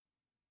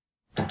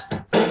Oh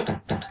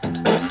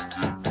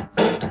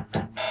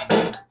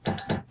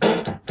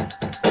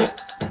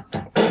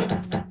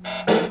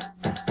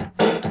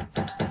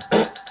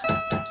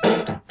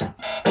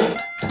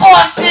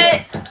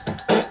shit!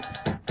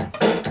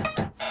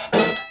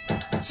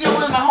 She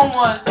was my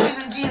homework,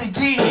 Little Genie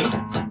Teeny.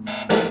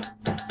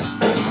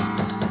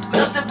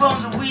 Just the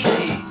bones of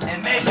Wheezy,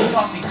 and maybe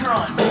Toffee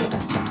Crunch.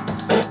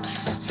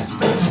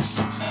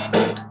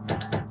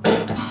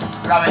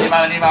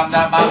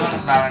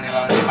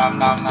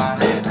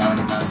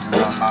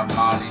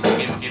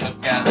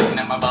 Looking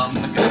at my bum,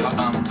 looking at my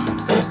bum.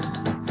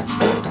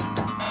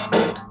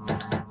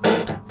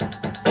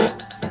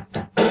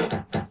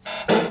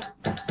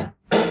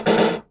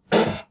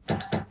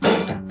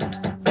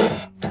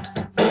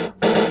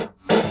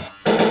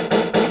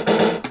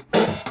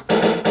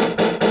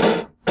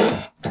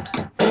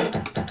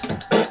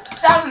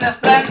 Sound is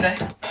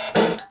splendid.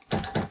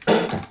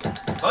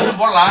 On the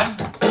borderline.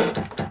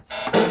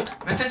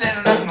 Manchester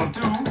International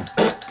 2.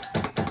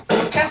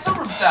 Castle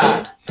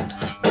Riverside.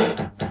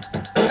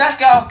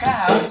 Glasgow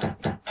Cows.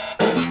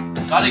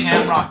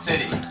 Nottingham Rock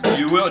City.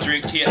 You will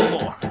drink tea at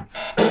 4.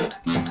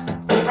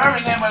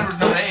 Birmingham Edward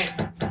No. 8.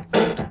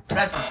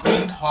 Bradford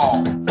Queen's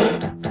Hall.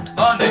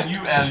 London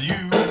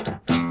ULU.